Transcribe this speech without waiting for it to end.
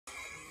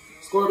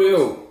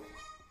Scorpio,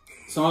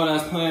 song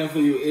that's playing for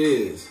you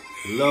is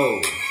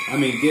Low. I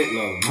mean, Get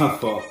Low, my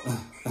fault.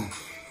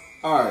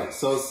 Alright,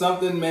 so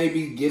something may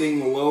be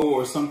getting low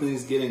or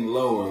something's getting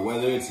lower.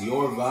 Whether it's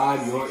your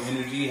vibe, your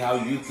energy, how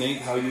you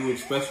think, how you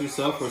express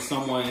yourself, or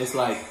someone, it's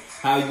like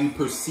how you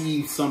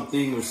perceive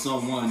something or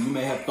someone. You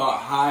may have thought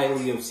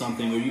highly of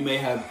something, or you may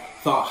have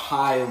thought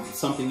high of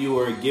something you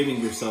were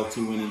giving yourself to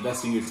and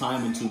investing your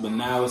time into, but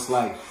now it's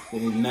like,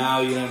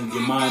 now your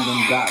mind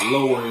done got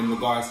lower in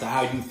regards to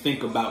how you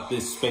think about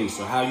this space,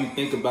 or how you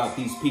think about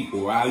these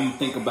people, or how you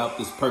think about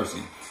this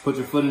person. Put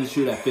your foot in the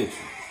shoe that fits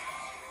you.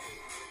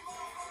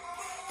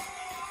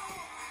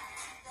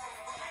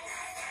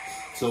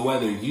 So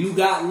whether you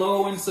got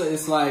low, and so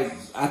it's like,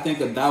 I think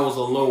that was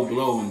a low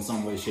blow in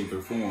some way, shape,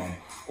 or form.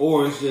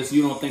 Or it's just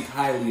you don't think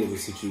highly of a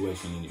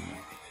situation anymore.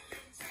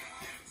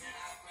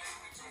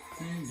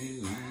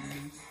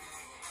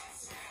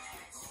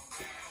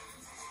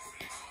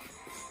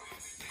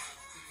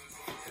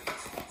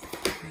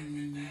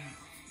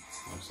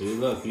 See,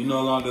 look, you're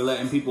no longer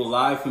letting people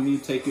lie from you.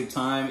 Take your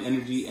time,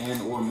 energy,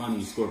 and or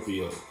money,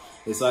 Scorpio.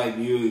 It's like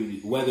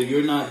whether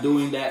you're not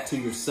doing that to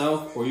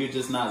yourself or you're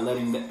just not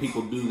letting that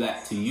people do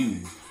that to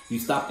you. You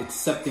stopped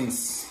accepting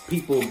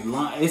people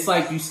lying. It's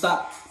like you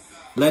stopped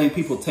letting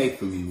people take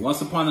from you.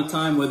 Once upon a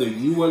time, whether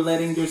you were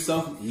letting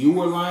yourself, you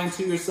were lying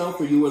to yourself,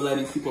 or you were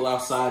letting people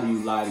outside of you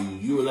lie to you.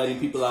 You were letting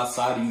people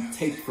outside of you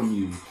take from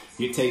you.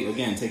 You take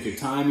your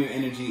time, your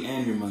energy,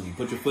 and your money.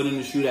 Put your foot in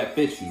the shoe that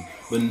fits you.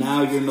 But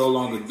now you're no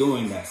longer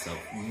doing that.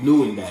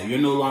 You're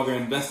no longer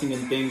investing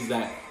in things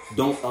that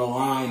don't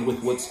align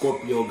with what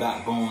Scorpio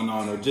got going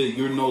on, or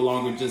you're no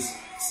longer just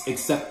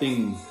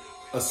accepting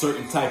a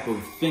certain type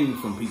of thing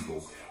from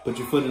people. Put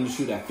your foot in the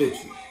shoe that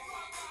fits you.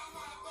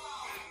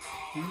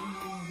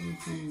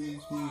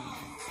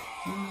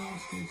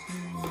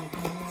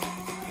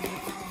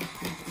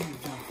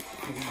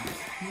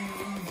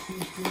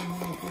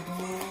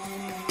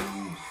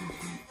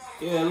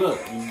 Yeah, look,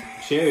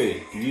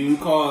 Chariot, you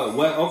call it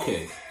what?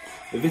 Okay,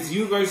 if it's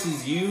you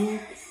versus you,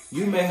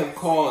 you may have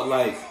called,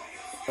 like,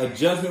 a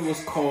judgment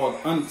was called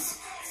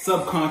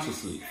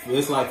subconsciously.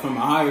 It's like from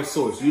a higher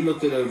source. You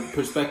looked at a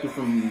perspective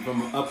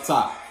from up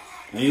top,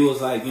 and you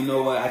was like, you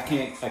know what? I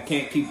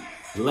can't keep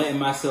letting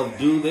myself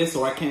do this,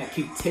 or I can't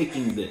keep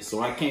taking this,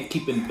 or I can't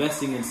keep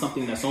investing in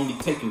something that's only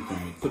taking from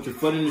me. Put your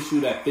foot in the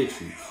shoe that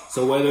fits you.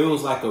 So whether it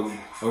was like a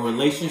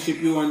relationship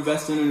you were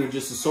investing in, or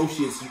just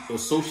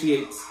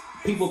associates,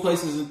 people,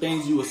 places, and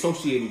things you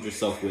associated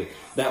yourself with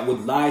that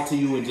would lie to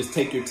you and just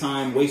take your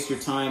time, waste your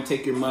time,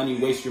 take your money,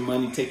 waste your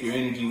money, take your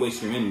energy,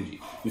 waste your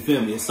energy. You feel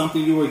me? It's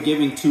something you were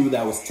giving to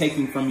that was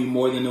taking from you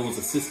more than it was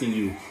assisting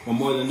you, or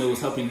more than it was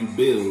helping you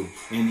build.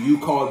 And you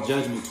called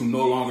judgment to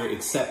no longer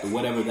accept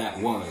whatever that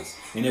was.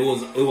 And it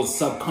was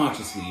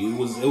subconsciously. It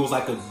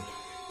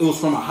was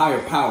from a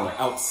higher power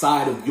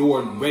outside of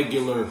your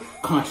regular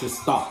conscious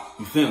thought.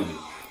 You feel me?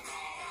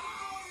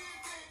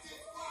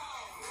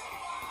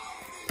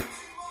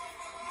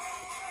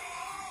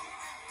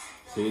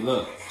 See,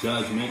 look,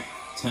 judgment,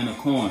 10 of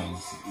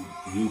coins.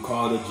 You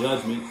called a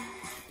judgment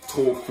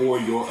for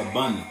your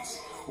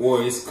abundance.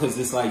 Or it's because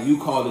it's like you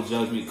called a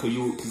judgment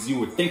because you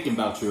were thinking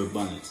about your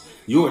abundance.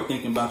 You were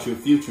thinking about your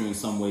future in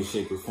some way,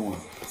 shape, or form.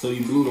 So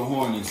you blew the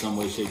horn in some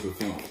way, shape, or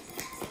form.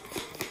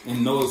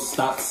 And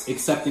stop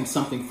accepting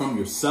something from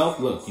yourself.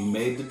 Look, you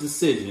made the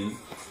decision.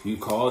 You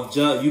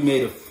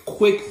made a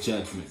quick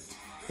judgment.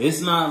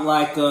 It's not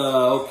like,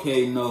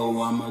 okay,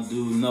 no, I'm going to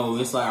do, no.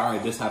 It's like, all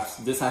right, this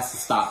has to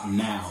stop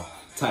now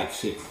type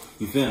shit.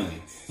 You feel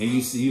me? And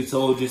you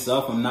told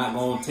yourself, I'm not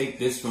going to take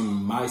this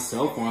from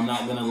myself, or I'm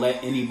not going to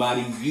let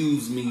anybody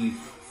use me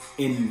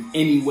in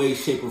any way,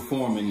 shape, or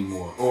form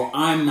anymore. Or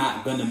I'm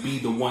not going to be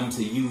the one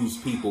to use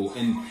people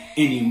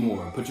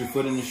anymore. Put your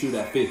foot in the shoe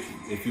that fits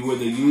you. If you were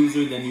the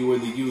user, then you were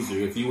the user.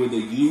 If you were the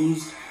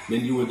used,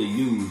 then you were the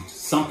used.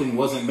 Something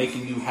wasn't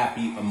making you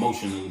happy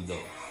emotionally, though.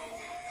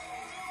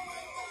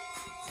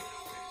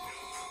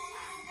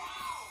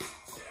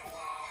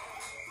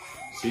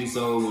 See,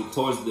 so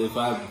if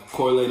I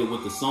correlated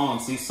with the song,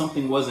 see,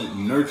 something wasn't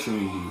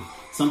nurturing you.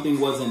 Something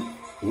wasn't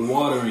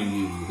watering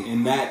you.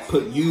 And that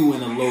put you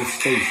in a low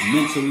space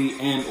mentally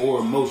and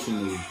or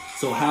emotionally.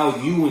 So how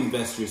you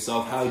invest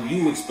yourself, how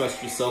you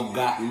express yourself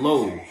got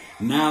low.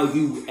 Now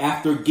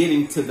after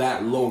getting to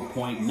that low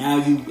point,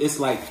 it's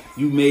like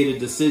you made a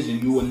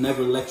decision. You will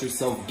never let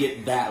yourself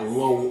get that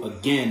low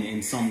again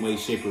in some way,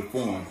 shape, or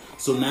form.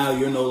 So now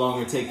you're no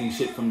longer taking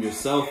shit from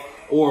yourself,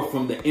 or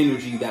from the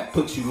energy that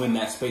puts you in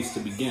that space to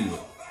begin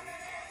with.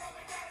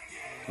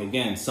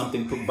 Again,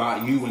 something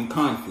brought you in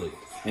conflict.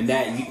 And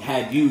that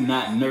had you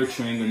not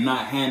nurturing or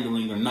not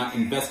handling or not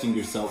investing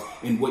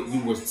yourself in what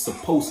you were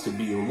supposed to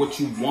be or what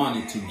you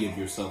wanted to give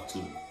yourself to.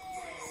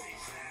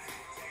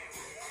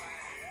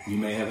 You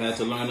may have had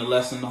to learn the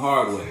lesson the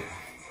hard way.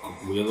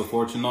 Wheel of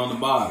Fortune on the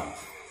bottom.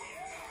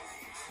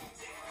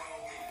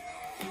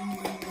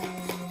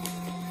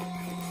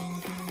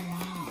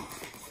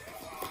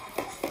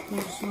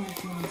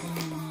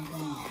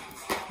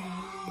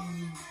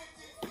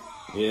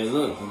 Yeah,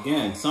 look,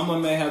 again,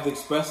 someone may have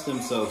expressed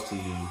themselves to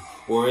you.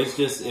 Or it's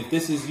just, if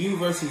this is you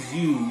versus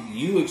you,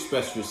 you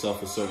express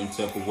yourself a certain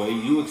type of way.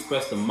 You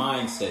express the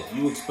mindset.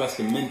 You express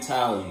the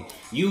mentality.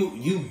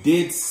 You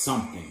did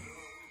something.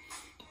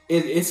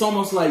 It's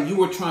almost like you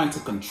were trying to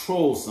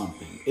control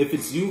something. If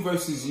it's you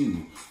versus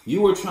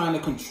you were trying to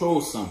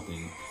control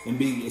something.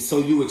 So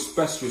you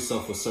expressed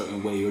yourself a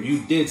certain way. Or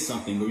you did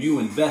something. Or you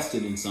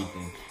invested in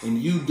something. And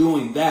you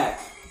doing that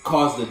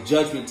caused a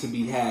judgment to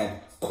be had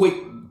quick.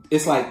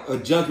 It's like a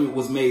judgment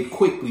was made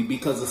quickly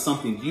because of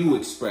something you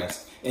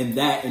expressed. And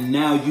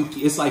now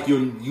it's like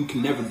you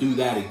can never do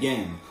that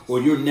again, or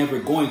you're never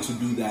going to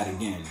do that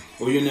again,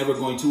 or you're never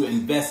going to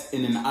invest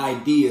in an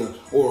idea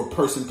or a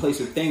person, place,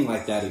 or thing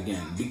like that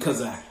again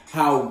because of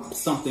how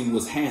something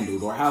was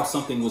handled or how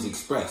something was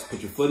expressed.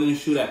 Put your foot in the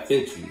shoe that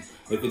fits you.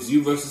 If it's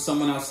you versus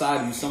someone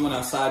outside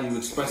you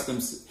express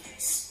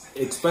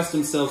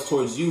themselves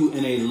towards you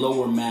in a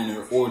lower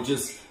manner, or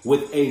just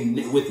with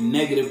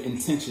negative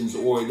intentions,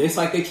 or it's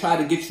like they try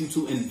to get you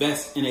to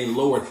invest in a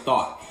lower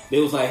thought. They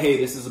was like, hey,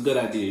 this is a good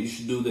idea. You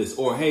should do this.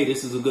 Or, hey,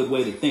 this is a good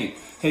way to think.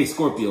 Hey,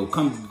 Scorpio,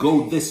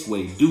 go this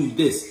way. Do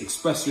this.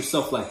 Express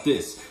yourself like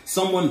this.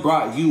 Someone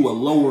brought you a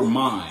lower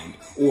mind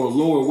or a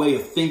lower way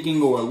of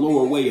thinking or a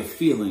lower way of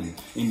feeling,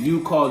 and you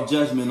called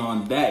judgment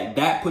on that.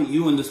 That put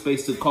you in the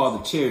space to call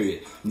the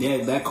chariot. Yeah,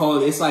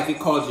 it's like it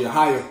called your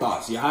higher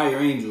thoughts, your higher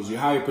angels, your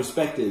higher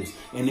perspectives,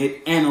 and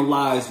it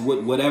analyzed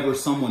whatever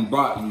someone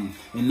brought you,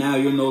 and now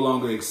you're no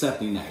longer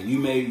accepting that. You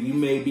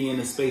may be in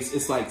a space.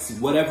 It's like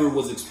whatever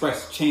was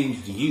expressed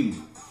changed you.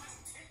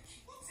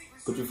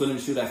 Put your foot in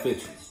the shoe that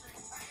fits you.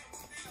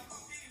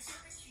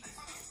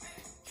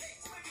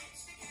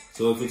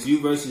 So if it's you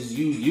versus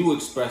you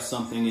express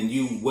something,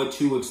 and what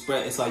you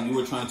express, it's like you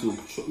were trying to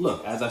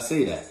look. As I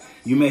say that,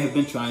 you may have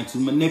been trying to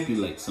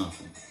manipulate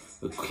something.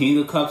 The King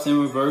of Cups in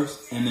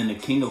reverse, and then the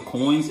King of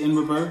Coins in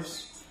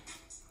reverse.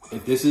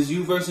 If this is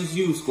you versus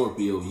you,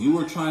 Scorpio, you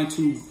were trying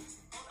to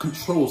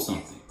control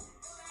something.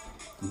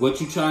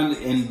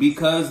 And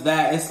because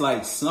that, it's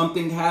like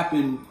something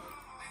happened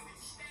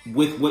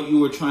with what you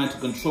were trying to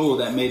control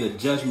that made a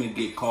judgment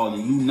get called,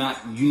 and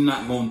you're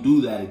not going to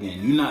do that again.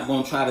 You're not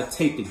going to try to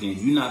take again.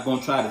 You're not going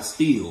to try to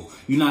steal.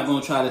 You're not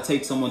going to try to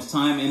take someone's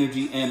time,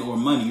 energy, and or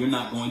money. You're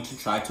not going to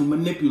try to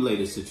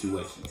manipulate a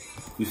situation.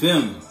 You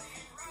feel me?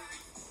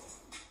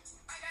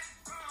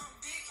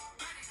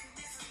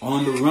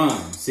 On the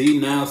run. See,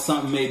 now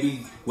something may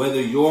be,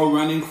 whether you're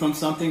running from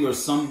something or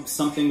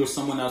something or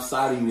someone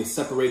outside of you is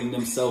separating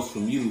themselves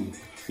from you,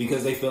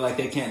 because they feel like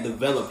they can't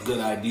develop good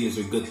ideas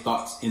or good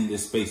thoughts in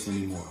this space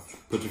anymore.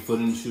 Put your foot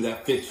in the shoe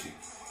that fits you.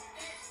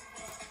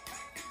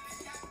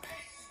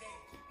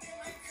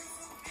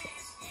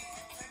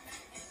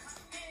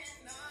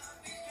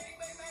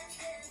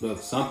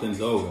 Look,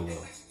 something's over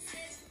though.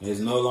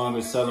 It's no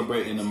longer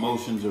celebrating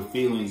emotions or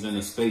feelings in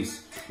a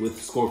space with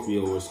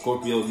Scorpio, or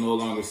Scorpio is no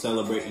longer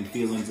celebrating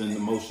feelings and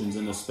emotions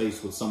in a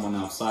space with someone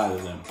outside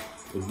of them.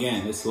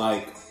 Again, it's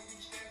like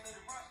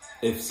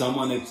if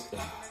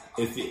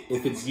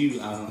it's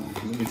you, I don't know.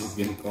 Let me just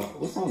get a call.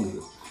 What song is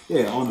this?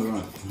 Yeah, On the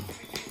Run.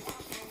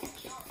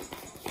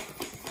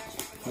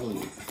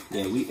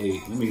 Yeah, we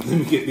ate. Let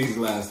me get these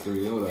last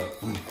three. Hold up.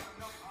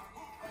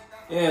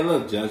 Yeah,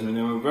 look, Judgment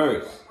in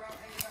reverse.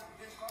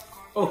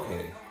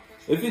 Okay.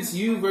 If it's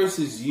you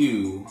versus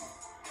you,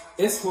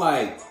 it's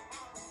like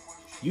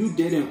you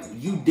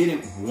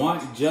didn't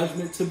want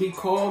judgment to be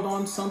called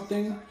on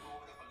something,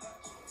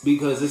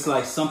 because it's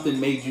like something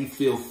made you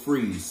feel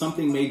free.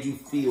 Something made you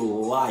feel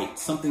light.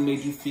 Something made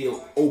you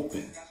feel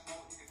open.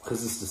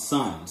 Because it's the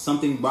sun.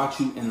 Something brought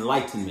you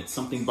enlightenment.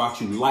 Something brought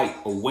you light,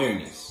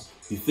 awareness.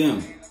 You feel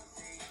me?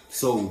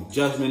 So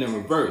judgment in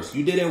reverse.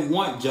 You didn't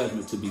want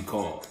judgment to be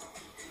called,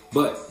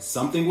 but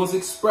something was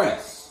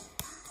expressed.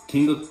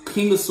 King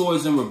of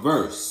Swords in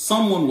reverse.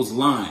 Someone was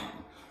lying.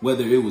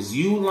 Whether it was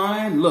you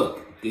lying,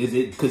 look, is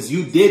it because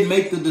you did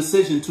make the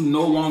decision to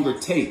no longer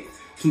take,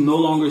 to no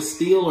longer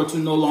steal, or to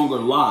no longer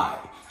lie,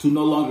 to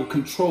no longer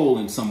control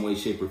in some way,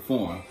 shape, or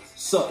form.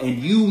 So, and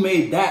you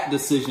made that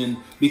decision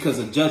because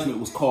a judgment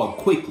was called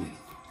quickly.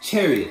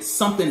 Chariot,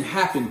 something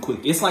happened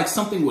quickly. It's like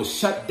something was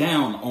shut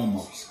down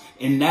almost.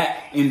 And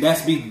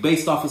that's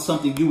based off of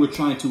something you were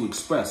trying to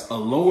express. A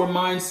lower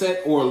mindset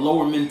or a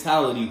lower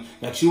mentality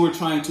that you were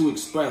trying to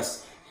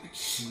express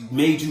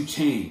made you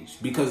change,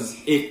 because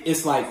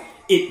it's like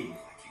it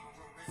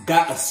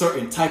got a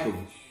certain type of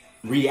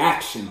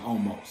reaction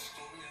almost.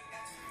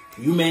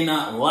 You may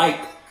not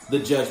like the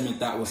judgment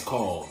that was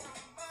called.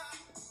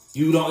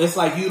 It's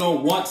like you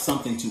don't want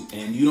something to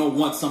end. You don't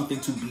want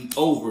something to be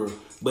over,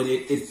 but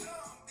it's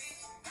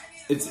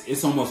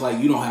almost like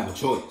you don't have a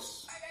choice.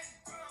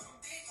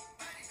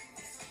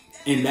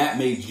 And that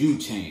made you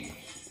change.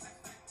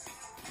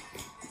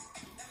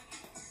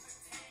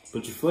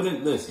 Put your foot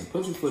in the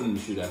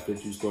shoe that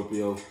fits you,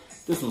 Scorpio.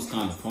 This one's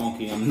kind of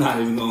funky. I'm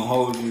not even going to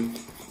hold you.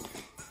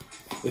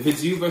 If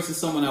it's you versus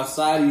someone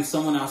outside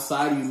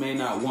of you may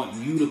not want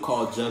you to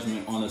call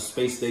judgment on a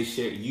space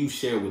you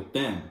share with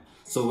them.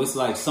 So it's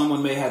like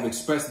someone may have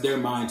expressed their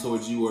mind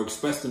towards you or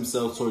expressed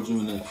themselves towards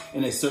you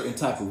in a certain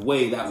type of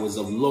way that was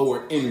of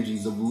lower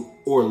energies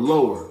or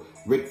lower.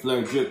 Ric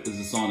Flair Drip is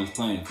the song that's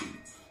playing for you.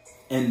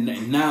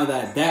 And now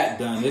that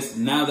that's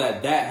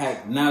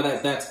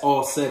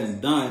all said and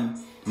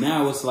done,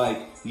 now it's like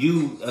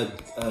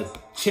a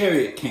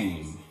chariot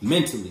came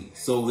mentally.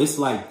 So it's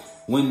like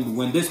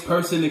when this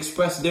person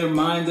expressed their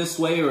mind this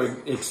way or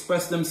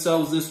expressed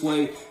themselves this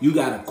way, you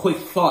got a quick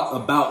thought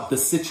about the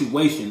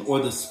situation or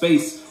the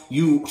space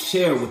you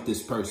share with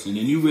this person,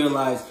 and you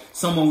realize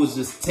someone was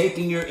just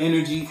taking your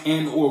energy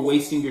and or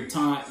wasting your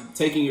time,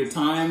 taking your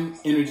time,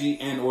 energy,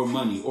 and or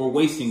money, or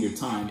wasting your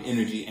time,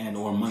 energy, and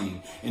or money.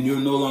 And you're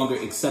no longer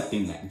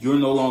accepting that. You're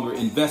no longer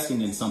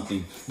investing in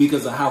something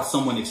because of how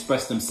someone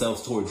expressed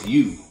themselves towards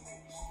you.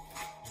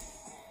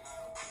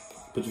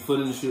 Put your foot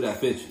in the shoe that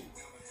fits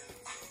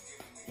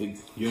you.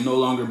 You're no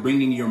longer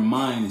bringing your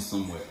mind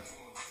somewhere.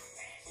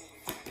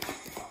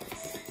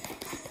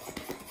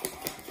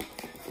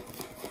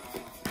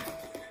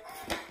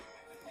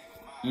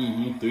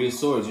 Three of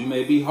Swords. You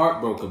may be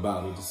heartbroken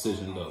about a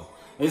decision, though.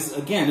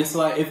 It's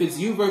like if it's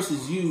you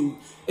versus you,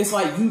 it's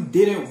like you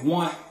didn't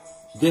want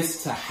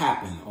this to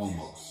happen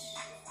almost.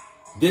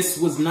 This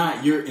was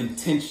not your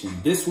intention.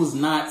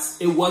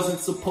 It wasn't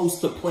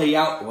supposed to play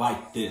out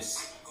like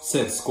this,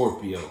 said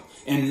Scorpio.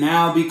 And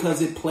now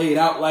because it played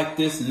out like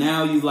this,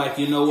 now you like,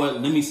 you know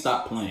what, let me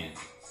stop playing.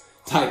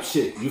 Type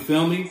shit. You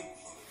feel me?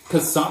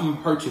 Because something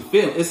hurt your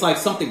feelings. It's like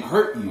something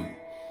hurt you.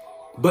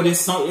 But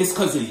it's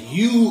because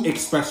you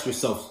expressed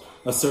yourself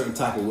a certain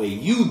type of way.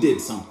 You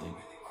did something.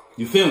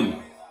 You feel me?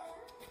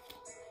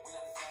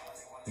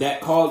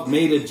 That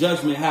made a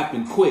judgment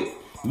happen quick.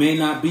 May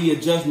not be a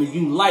judgment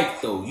you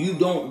like, though. You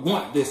don't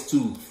want it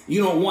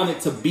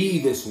to be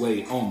this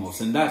way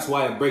almost. And that's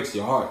why it breaks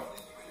your heart.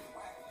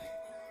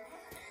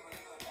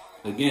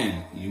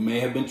 Again, you may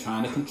have been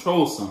trying to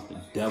control something.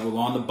 Devil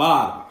on the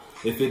bottom.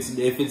 If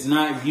it's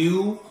not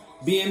you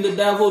being the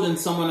devil, then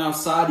someone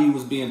outside of you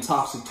was being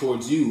toxic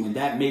towards you, and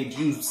that made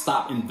you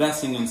stop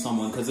investing in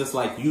someone, because it's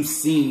like you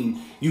see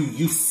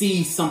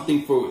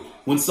something for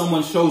when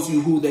someone shows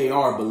you who they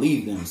are,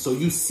 believe them. So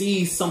you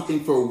see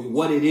something for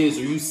what it is,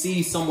 or you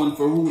see someone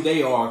for who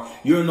they are,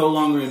 you're no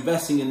longer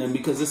investing in them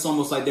because it's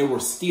almost like they were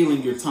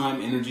stealing your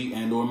time, energy,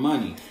 and or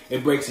money.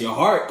 It breaks your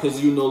heart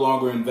because you're no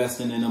longer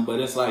investing in them, but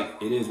it's like,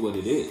 it is what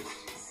it is.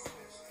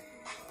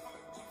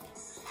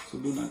 So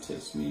do not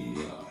test me,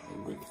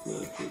 Ric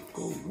Flair,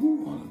 go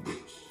woo on the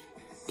bitch.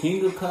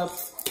 King of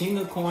Cups, King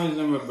of Coins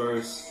in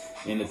reverse,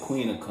 and the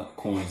Queen of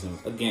Coins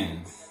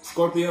again.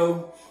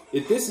 Scorpio,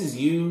 if this is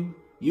you,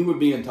 you were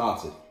being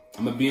toxic.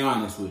 I'm gonna be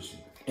honest with you.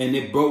 And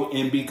it broke,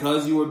 and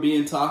because you were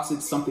being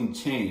toxic, something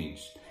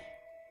changed.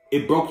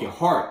 It broke your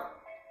heart,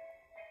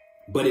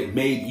 but it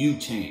made you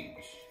change.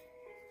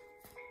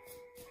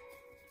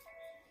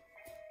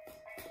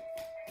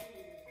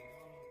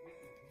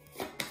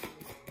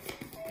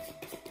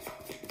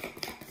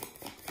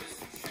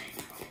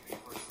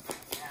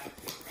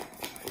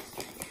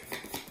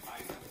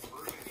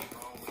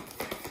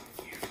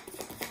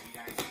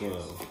 So,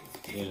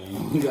 yeah,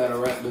 we gotta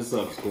wrap this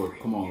up, Scorp.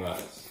 Come on,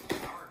 guys.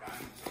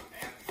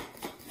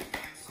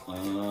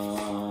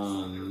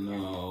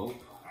 No.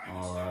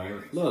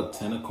 Alright. Look,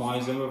 10 of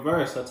Coins in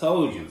reverse. I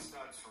told you.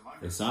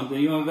 If something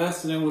you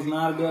invested in was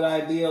not a good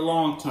idea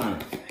long term.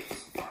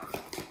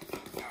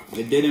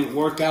 It didn't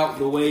work out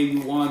the way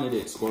you wanted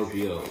it,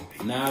 Scorpio.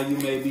 Now you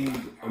may be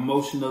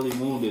emotionally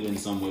wounded in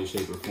some way,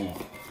 shape, or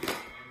form.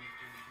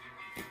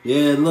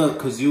 Yeah, look,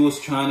 because you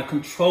was trying to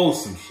control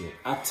some shit.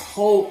 I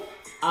told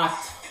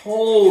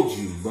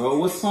you, bro.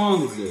 What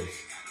song is this?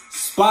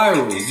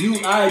 Spiral.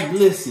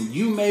 Listen,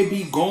 you may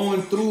be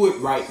going through it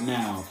right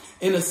now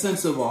in a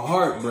sense of a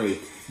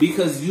heartbreak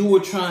because you were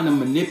trying to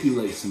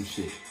manipulate some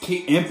shit.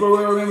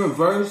 Emperor in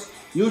reverse,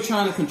 you were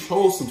trying to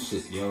control some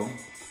shit, yo.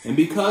 And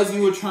because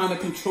you were trying to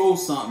control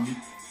something,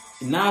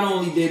 not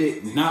only did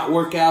it not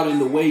work out in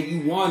the way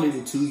you wanted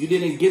it to, you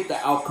didn't get the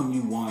outcome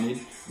you wanted.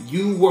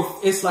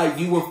 It's like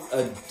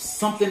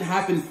something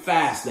happened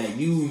fast that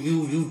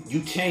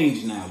you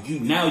changed now.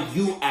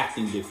 You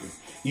acting different.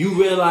 You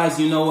realize,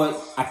 you know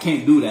what? I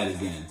can't do that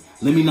again.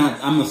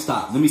 I'm gonna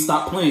stop. Let me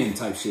stop playing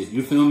type shit.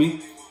 You feel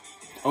me?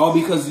 All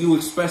because you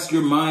expressed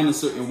your mind a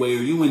certain way,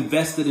 or you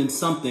invested in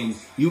something,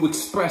 you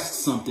expressed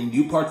something,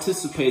 you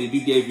participated,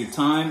 you gave your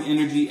time,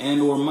 energy, and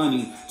or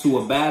money to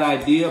a bad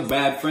idea,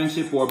 bad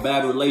friendship, or a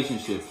bad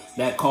relationship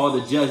that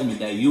called a judgment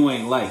that you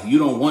ain't like. You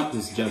don't want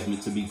this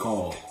judgment to be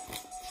called.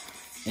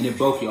 And it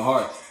broke your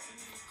heart.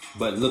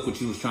 But look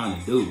what you was trying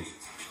to do.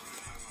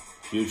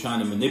 You were trying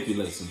to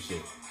manipulate some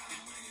shit.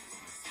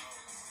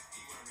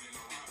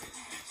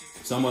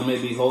 Someone may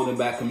be holding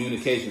back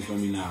communication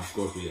from you now,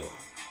 Scorpio.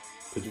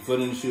 Put your foot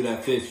in the shoe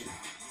that fits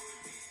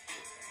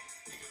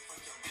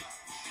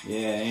you.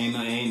 Yeah,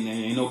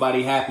 ain't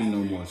nobody happy no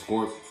more,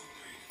 Scorp.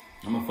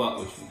 I'ma fuck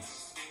with you.